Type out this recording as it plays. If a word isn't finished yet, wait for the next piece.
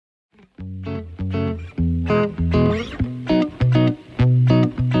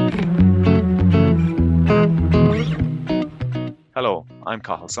I'm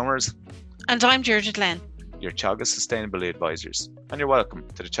Cathal Summers. And I'm Deirdre Glenn, your Teagasc Sustainability Advisors. And you're welcome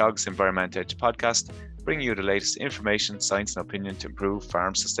to the Teagasc Environment Edge podcast, bringing you the latest information, science and opinion to improve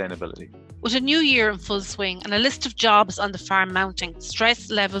farm sustainability. With a new year in full swing and a list of jobs on the farm mounting,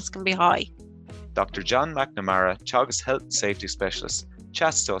 stress levels can be high. Dr. John McNamara, Teagasc Health and Safety Specialist,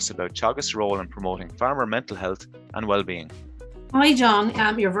 chats to us about Teagasc's role in promoting farmer mental health and well-being. Hi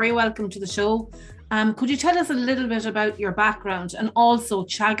John, you're very welcome to the show. Could you tell us a little bit about your background and also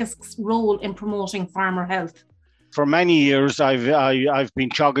Teagasc's role in promoting farmer health? For many years, I've been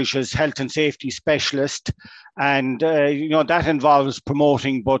Teagasc's health and safety specialist, and that involves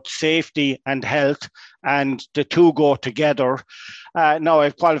promoting both safety and health, and the two go together. Now, I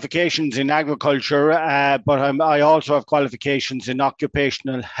have qualifications in agriculture, but I also have qualifications in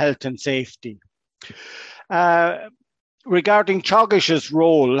occupational health and safety. Regarding Teagasc's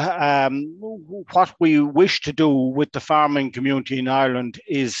role, what we wish to do with the farming community in Ireland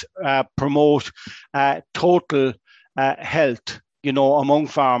is promote total health, among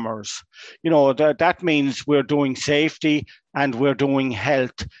farmers. That means we're doing safety and we're doing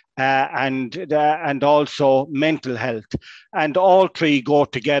health and also mental health. And all three go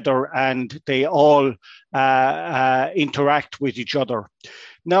together and they all interact with each other.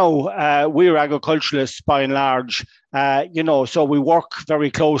 Now, we're agriculturalists by and large, so we work very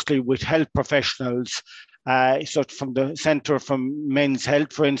closely with health professionals. So from the Centre for Men's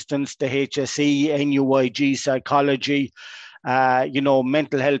Health, for instance, the HSE, NUIG Psychology,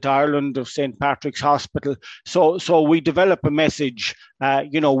 Mental Health Ireland of St. Patrick's Hospital. So we develop a message,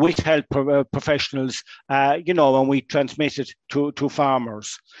 with health professionals, and we transmit it to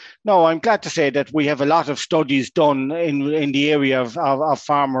farmers. Now, I'm glad to say that we have a lot of studies done in the area of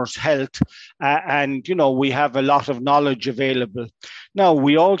farmers' health, and we have a lot of knowledge available. Now,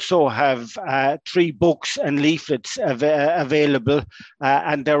 we also have 3 books and leaflets available,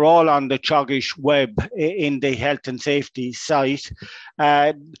 and they're all on the Teagasc web in the health and safety site.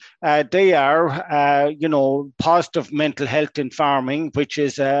 They are, Positive Mental Health in Farming, which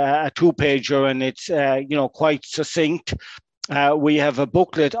is a 2-pager, and it's, quite succinct. We have a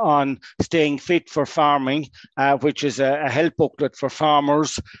booklet on staying fit for farming, which is a health booklet for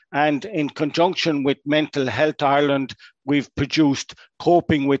farmers. And in conjunction with Mental Health Ireland, we've produced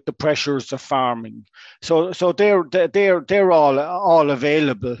Coping with the Pressures of Farming. So they're all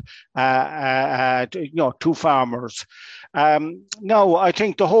available, to farmers. Now, I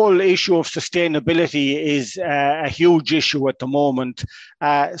think the whole issue of sustainability is a huge issue at the moment.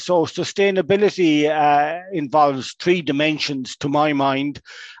 So sustainability involves 3 dimensions to my mind.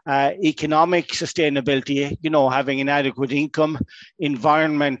 Economic sustainability, having an adequate income,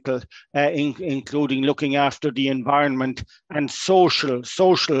 environmental, including looking after the environment, and social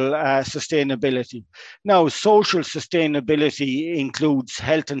sustainability. Now, social sustainability includes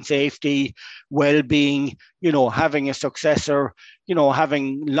health and safety, well-being, having a successor,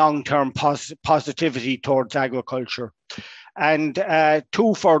 having long-term positivity towards agriculture. And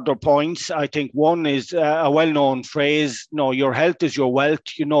 2 further points. I think one is a well-known phrase, your health is your wealth,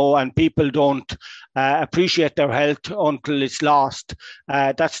 and people don't appreciate their health until it's lost.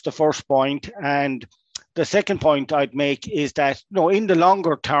 That's the first point. And the second point I'd make is that, in the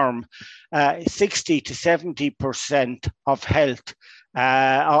longer term, 60 to 70% of health,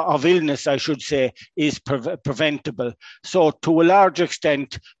 of illness, I should say, is preventable. So to a large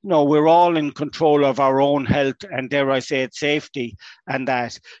extent, we're all in control of our own health, and dare I say it, safety, and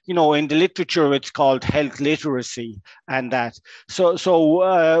that, in the literature, it's called health literacy, and that.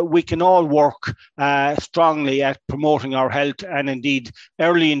 So we can all work strongly at promoting our health, and indeed,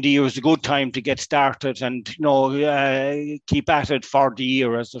 early in the year is a good time to get started and, keep at it for the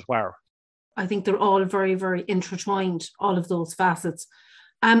year, as it were. I think they're all very, very intertwined, all of those facets.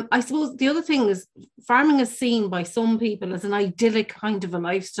 I suppose the other thing is farming is seen by some people as an idyllic kind of a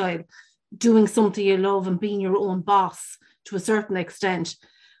lifestyle, doing something you love and being your own boss to a certain extent.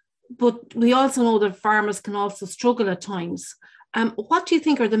 But we also know that farmers can also struggle at times. What do you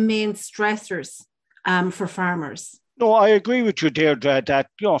think are the main stressors for farmers? No, I agree with you, Deirdre, that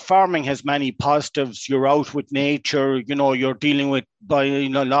farming has many positives. You're out with nature, you're dealing with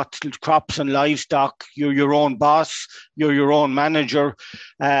lots of crops and livestock. You're your own boss, you're your own manager.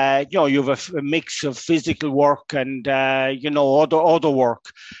 You have a mix of physical work and other work.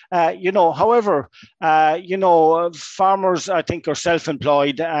 However, farmers, I think, are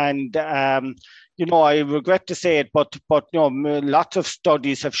self-employed, and I regret to say it, but lots of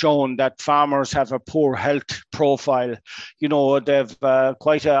studies have shown that farmers have a poor health profile. They've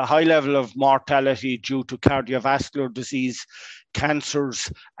quite a high level of mortality due to cardiovascular disease,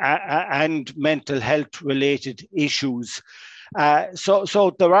 cancers, and mental health related issues.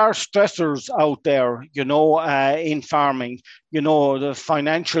 So there are stressors out there, in farming. The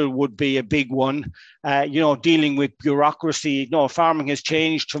financial would be a big one. Dealing with bureaucracy. Farming has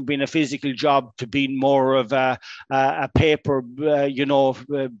changed from being a physical job to being more of a paper,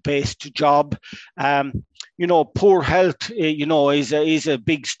 based job. Poor health, is a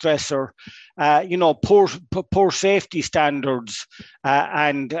big stressor. Poor safety standards,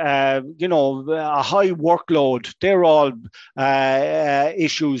 and a high workload. They're all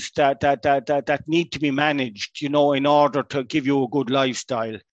issues that need to be managed, in order to give you a good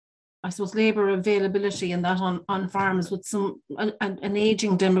lifestyle. I suppose labour availability and that on farms with an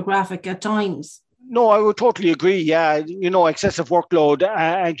ageing demographic at times. No, I would totally agree. Yeah, excessive workload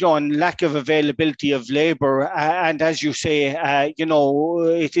and lack of availability of labour, and as you say,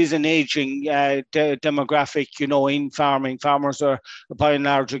 it is an ageing demographic. In farming, farmers are by and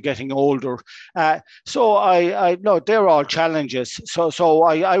large getting older. So I no, they're all challenges. So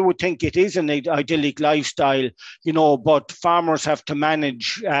I would think it is an idyllic lifestyle. But farmers have to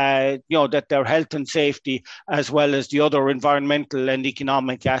manage, that their health and safety, as well as the other environmental and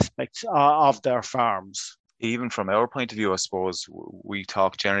economic aspects of their farms. Even from our point of view, I suppose we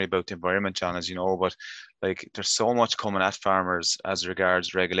talk generally about the environment, John, as you know, but there's so much coming at farmers as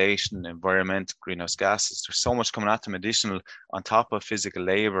regards regulation, environment, greenhouse gases. There's so much coming at them additional on top of physical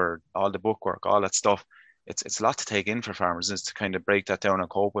labour, all the bookwork, all that stuff. It's a lot to take in for farmers, is to kind of break that down and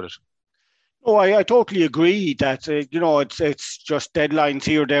cope with it. Oh, I totally agree that it's just deadlines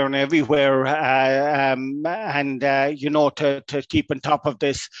here, there, and everywhere, to keep on top of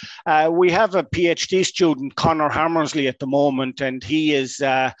this. We have a PhD student, Conor Hammersley, at the moment, and he is,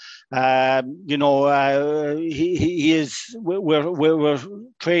 he is. We're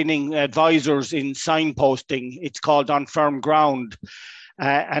training advisors in signposting. It's called On Firm Ground.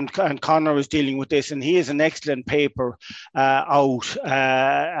 And Conor is dealing with this, and he has an excellent paper out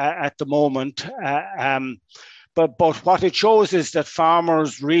at the moment. But what it shows is that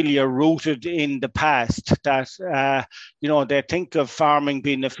farmers really are rooted in the past, that, they think of farming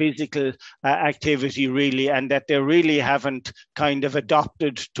being a physical activity really, and that they really haven't kind of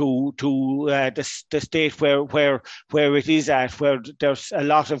adopted to the state where it is at, where there's a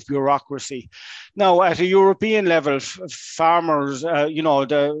lot of bureaucracy. Now, at a European level, farmers,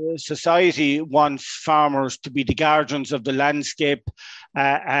 the society wants farmers to be the guardians of the landscape,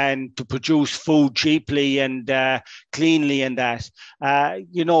 and to produce food cheaply and cleanly, and that.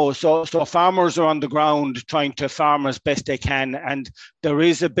 So farmers are on the ground trying to farm as best they can, and there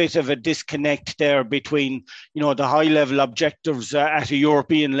is a bit of a disconnect there between, the high level objectives at a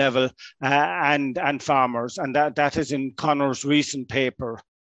European level and farmers, and that is in Conor's recent paper.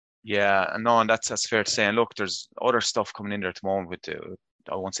 Yeah, no, and that's fair to say. And look, there's other stuff coming in there at the moment with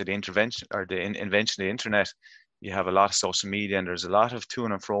I won't say the intervention or the invention of the internet. You have a lot of social media, and there's a lot of to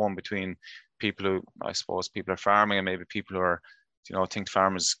and fro between people who, I suppose, people are farming, and maybe people who are, think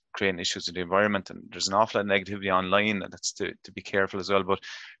farmers creating issues with the environment. And there's an awful lot of negativity online, and that's to be careful as well. But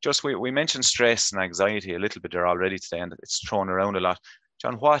just we mentioned stress and anxiety a little bit there already today, and it's thrown around a lot.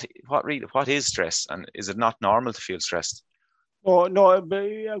 John, what is stress, and is it not normal to feel stressed? Oh, no,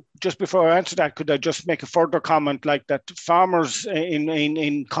 just before I answer that, could I just make a further comment, like that farmers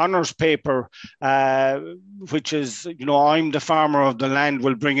in Conor's paper, which is, I'm the farmer of the land,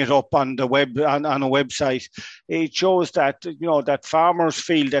 will bring it up on the web, on a website. It shows that, that farmers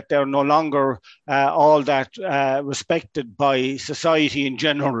feel that they're no longer all that respected by society in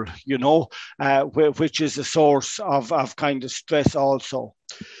general, which is a source of kind of stress also.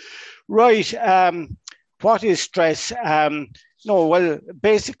 Right. What is stress? No, well,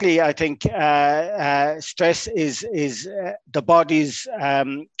 basically, I think stress is the body's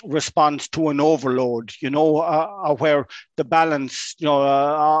response to an overload, where the balance,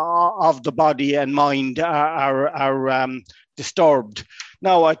 of the body and mind are disturbed.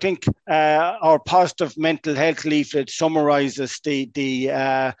 Now, I think our positive mental health leaflet summarizes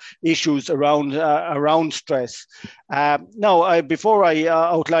the issues around stress. Now, before I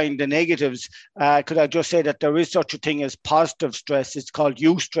outline the negatives, could I just say that there is such a thing as positive stress? It's called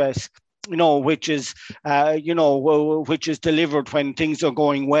eustress, which is delivered when things are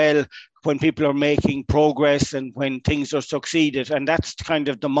going well, when people are making progress, and when things are succeeded. And that's kind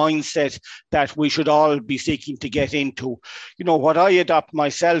of the mindset that we should all be seeking to get into. What I adopt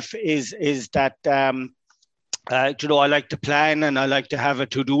myself is that I like to plan and I like to have a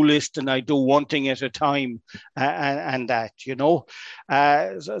to-do list and I do one thing at a time and that, So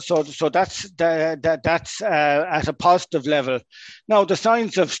that's at a positive level. Now, the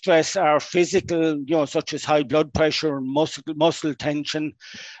signs of stress are physical, such as high blood pressure and muscle tension,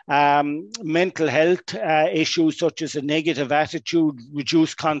 mental health issues such as a negative attitude,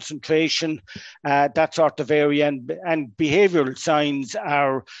 reduced concentration, that sort of area. And behavioral signs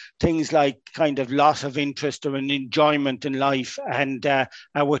are things like kind of loss of interest or an enjoyment in life and a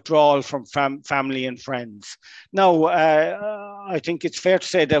withdrawal from family and friends. Now, I think it's fair to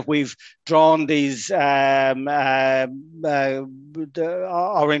say that we've drawn these our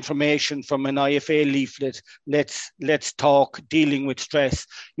information from an IFA leaflet. Let's talk dealing with stress,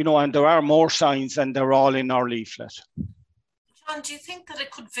 and there are more signs and they're all in our leaflet. John, do you think that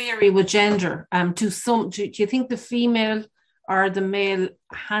it could vary with gender? Do you think the female or the male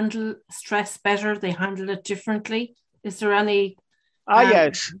handle stress better? They handle it differently? Is there any?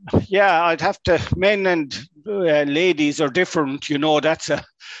 Yes. Yeah, I'd have to. Men and ladies are different. That's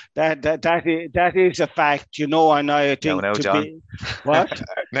that is a fact. And I think no, John. What?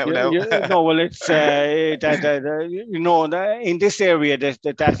 No. No, well, it's in this area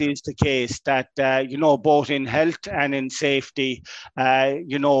that is the case. That both in health and in safety,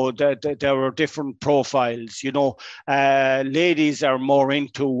 that there are different profiles. Ladies are more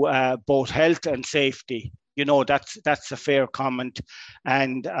into both health and safety. That's a fair comment,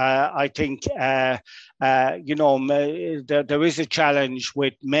 and I think there is a challenge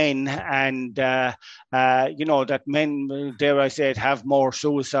with men, and that men, dare I say it, have more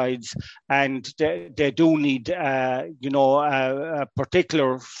suicides, and they do need a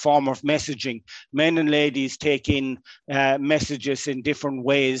particular form of messaging. Men and ladies take in messages in different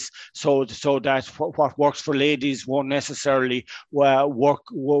ways, so that what works for ladies won't necessarily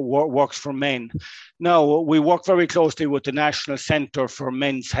works for men. Now, we work very closely with the National Centre for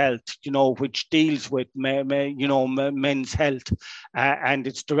Men's Health, which deals with men's health, and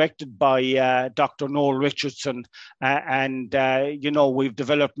it's directed by Dr. Noel Richardson, and we've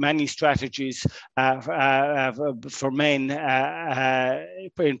developed many strategies for men,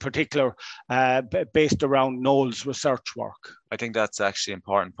 in particular, based around Noel's research work. I think that's actually an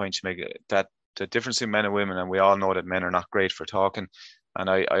important point to make, that the difference in men and women, and we all know that men are not great for talking. And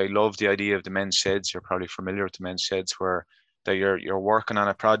I love the idea of the men's sheds. You're probably familiar with the men's sheds, where that you're working on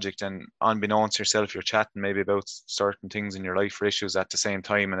a project, and unbeknownst to yourself, you're chatting maybe about certain things in your life or issues at the same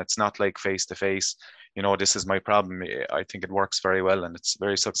time. And it's not like face to face, this is my problem. I think it works very well, and it's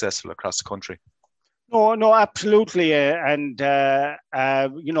very successful across the country. No, absolutely. I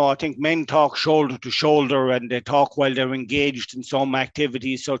think men talk shoulder to shoulder, and they talk while they're engaged in some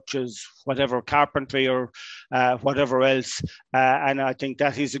activities such as whatever, carpentry or whatever else. And I think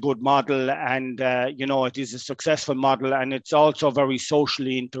that is a good model, and, it is a successful model, and it's also very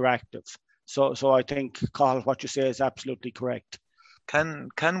socially interactive. So I think, Carl, what you say is absolutely correct. Can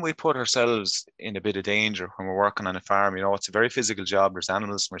we put ourselves in a bit of danger when we're working on a farm? It's a very physical job. There's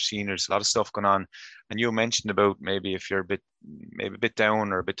animals, machinery, a lot of stuff going on. And you mentioned about maybe if you're a bit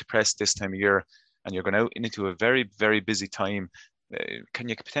down or a bit depressed this time of year, and you're going out into a very, very busy time, can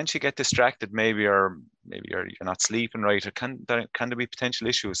you potentially get distracted maybe, or maybe you're not sleeping right, or can there be potential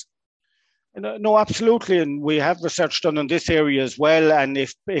issues? No, absolutely. And we have research done in this area as well. And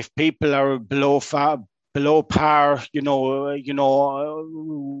if people are below par,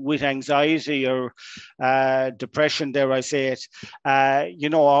 with anxiety or depression, dare I say it,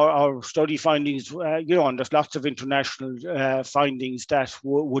 our study findings, and there's lots of international findings that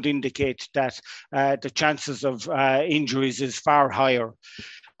would indicate that the chances of injuries is far higher.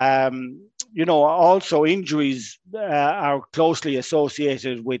 Also injuries are closely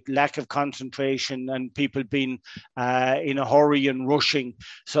associated with lack of concentration and people being in a hurry and rushing.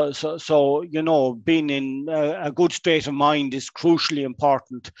 So being in a good state of mind is crucially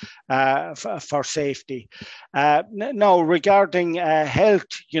important for safety. Now, regarding health,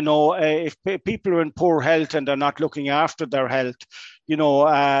 if people are in poor health and they're not looking after their health,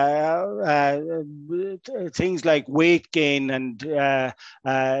 things like weight gain and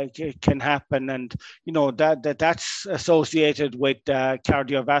can happen, and that's associated with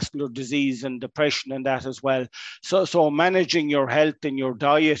cardiovascular disease and depression and that as well. So managing your health and your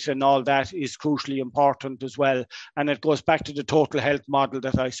diet and all that is crucially important as well, and it goes back to the total health model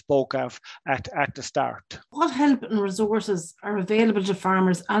that I spoke of at the start. What help and resources are available to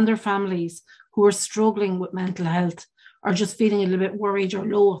farmers and their families who are struggling with mental health, or just feeling a little bit worried or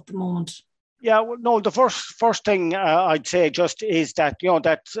low at the moment? Yeah, well, no. The first thing I'd say just is that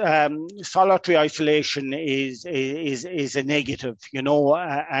that solitary isolation is a negative,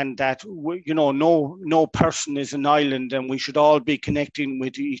 and that no person is an island, and we should all be connecting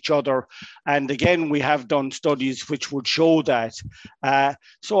with each other. And again, we have done studies which would show that.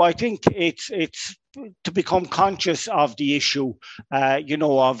 So I think it's to become conscious of the issue,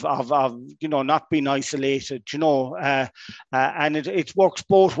 of not being isolated, and it works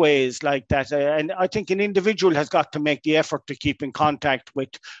both ways like that. And I think an individual has got to make the effort to keep in contact with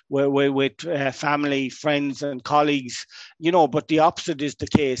family, friends, and colleagues, But the opposite is the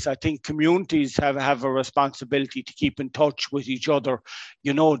case. I think communities have a responsibility to keep in touch with each other.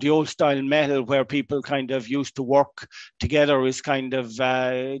 The old style metal where people kind of used to work together is kind of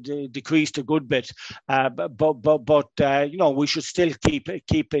decreased a good bit. But we should still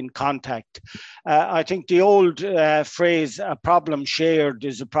keep in contact. I think the old phrase "a problem shared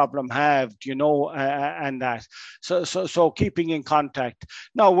is a problem halved," and that. So keeping in contact.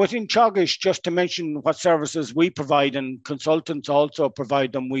 Now within Teagasc, just to mention what services we provide, and consultants also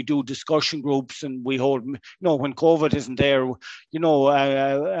provide them. We do discussion groups, and we hold, when COVID isn't there,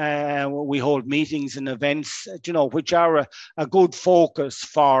 we hold meetings and events, which are a good focus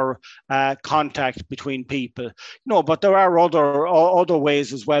for contact between people. But there are other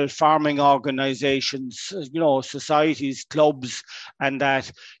ways as well. Farming organisations, societies, clubs, and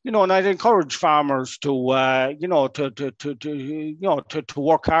that. And I'd encourage farmers to work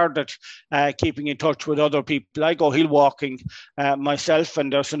hard at keeping in touch with other people. I go hill walking myself,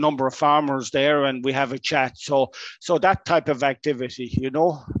 and there's a number of farmers there, and we have a chat. So that type of activity,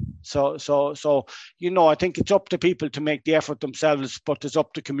 So I think it's up to people to make the effort themselves, but it's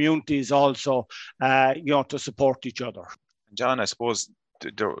up to communities also, to support each other. John, I suppose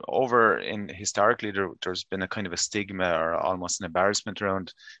historically there's been a kind of a stigma or almost an embarrassment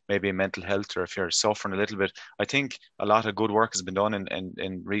around maybe mental health, or if you're suffering a little bit. I think a lot of good work has been done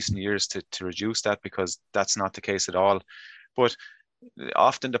in recent years to reduce that, because that's not the case at all. But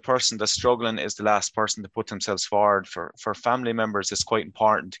often the person that's struggling is the last person to put themselves forward. For family members, it's quite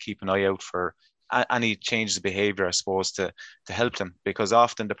important to keep an eye out for any changes of behavior, I suppose, to help them, because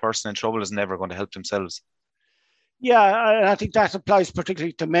often the person in trouble is never going to help themselves. Yeah, I think that applies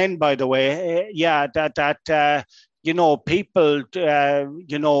particularly to men, by the way. People,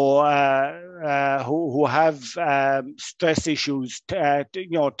 who have stress issues, tend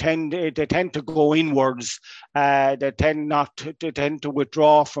to go inwards. They tend to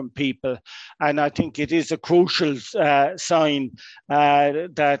withdraw from people, and I think it is a crucial sign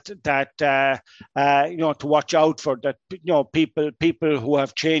that to watch out for that. People who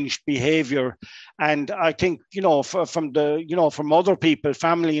have changed behaviour, and I think from other people,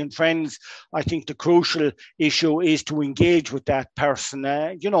 family and friends, I think the crucial issue is to engage with that person,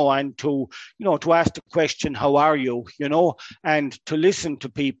 and to ask the question, how are you, and to listen to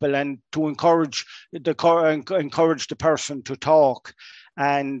people, and to encourage the person to talk,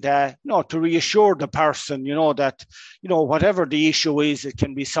 and to reassure the person, that whatever the issue is, it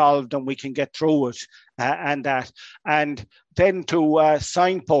can be solved and we can get through it, and then to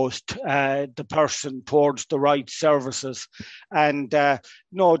signpost the person towards the right services. And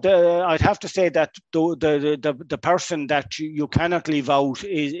I'd have to say that the person that you cannot leave out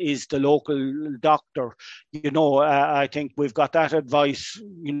is the local doctor. I think we've got that advice,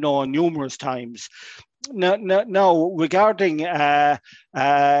 numerous times. Now, regarding the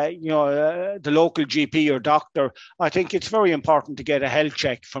local GP or doctor, I think it's very important to get a health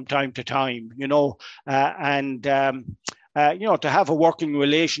check from time to time, and to have a working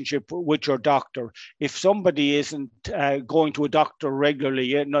relationship with your doctor. If somebody isn't going to a doctor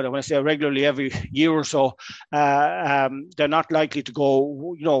regularly, when I say regularly, every year or so, they're not likely to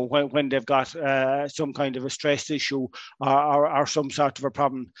go, when they've got some kind of a stress issue or some sort of a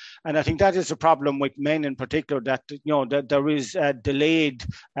problem. And I think that is a problem with men in particular, that that there is delayed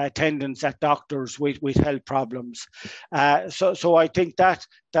attendance at doctors with health problems. So I think that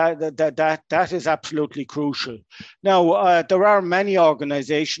is absolutely crucial. Now, there are many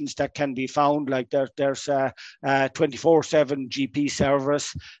organizations that can be found, like there's a 24/7 GP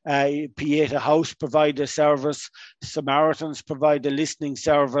service, Pieta House provide a service, Samaritans provide a listening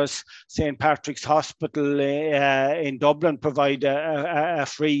service, St. Patrick's Hospital in Dublin provide a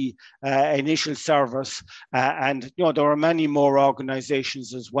free initial service, and there are many more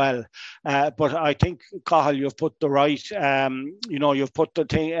organizations as well. But I think, Cathal, you've put the right, you've put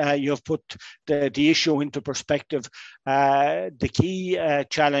the issue into perspective. The key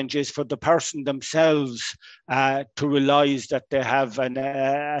challenge is for the person themselves to realise that they have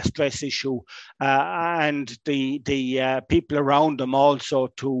a stress issue, and the people around them also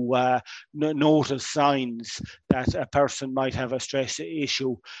to notice signs that a person might have a stress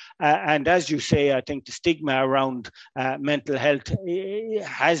issue. And as you say, I think the stigma around mental health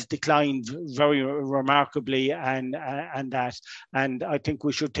has declined very remarkably, and I think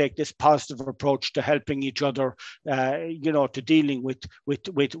we should take this positive approach to helping each other, to dealing with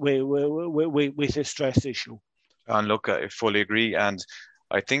a stress issue. And look, I fully agree, and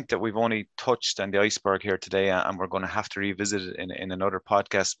I think that we've only touched on the iceberg here today, and we're going to have to revisit it in another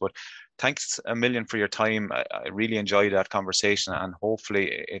podcast. But thanks a million for your time. I really enjoyed that conversation, and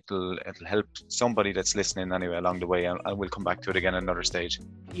hopefully it'll help somebody that's listening anyway along the way, and we'll come back to it again at another stage.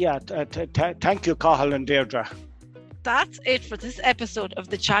 Yeah, thank you, Cathal and Deirdre. That's it for this episode of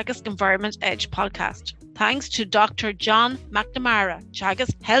the Teagasc Environment Edge podcast. Thanks to Dr. John McNamara,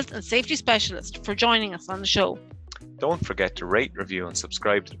 Teagasc Health and Safety Specialist, for joining us on the show. Don't forget to rate, review and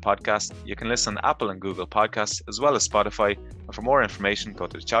subscribe to the podcast. You can listen on Apple and Google Podcasts as well as Spotify. And for more information, go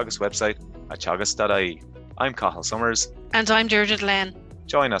to the Teagasc website at teagasc.ie. I'm Cathal Summers. And I'm Deirdre Delaine.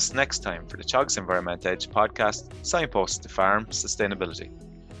 Join us next time for the Teagasc Environment Edge podcast, signposts to farm sustainability.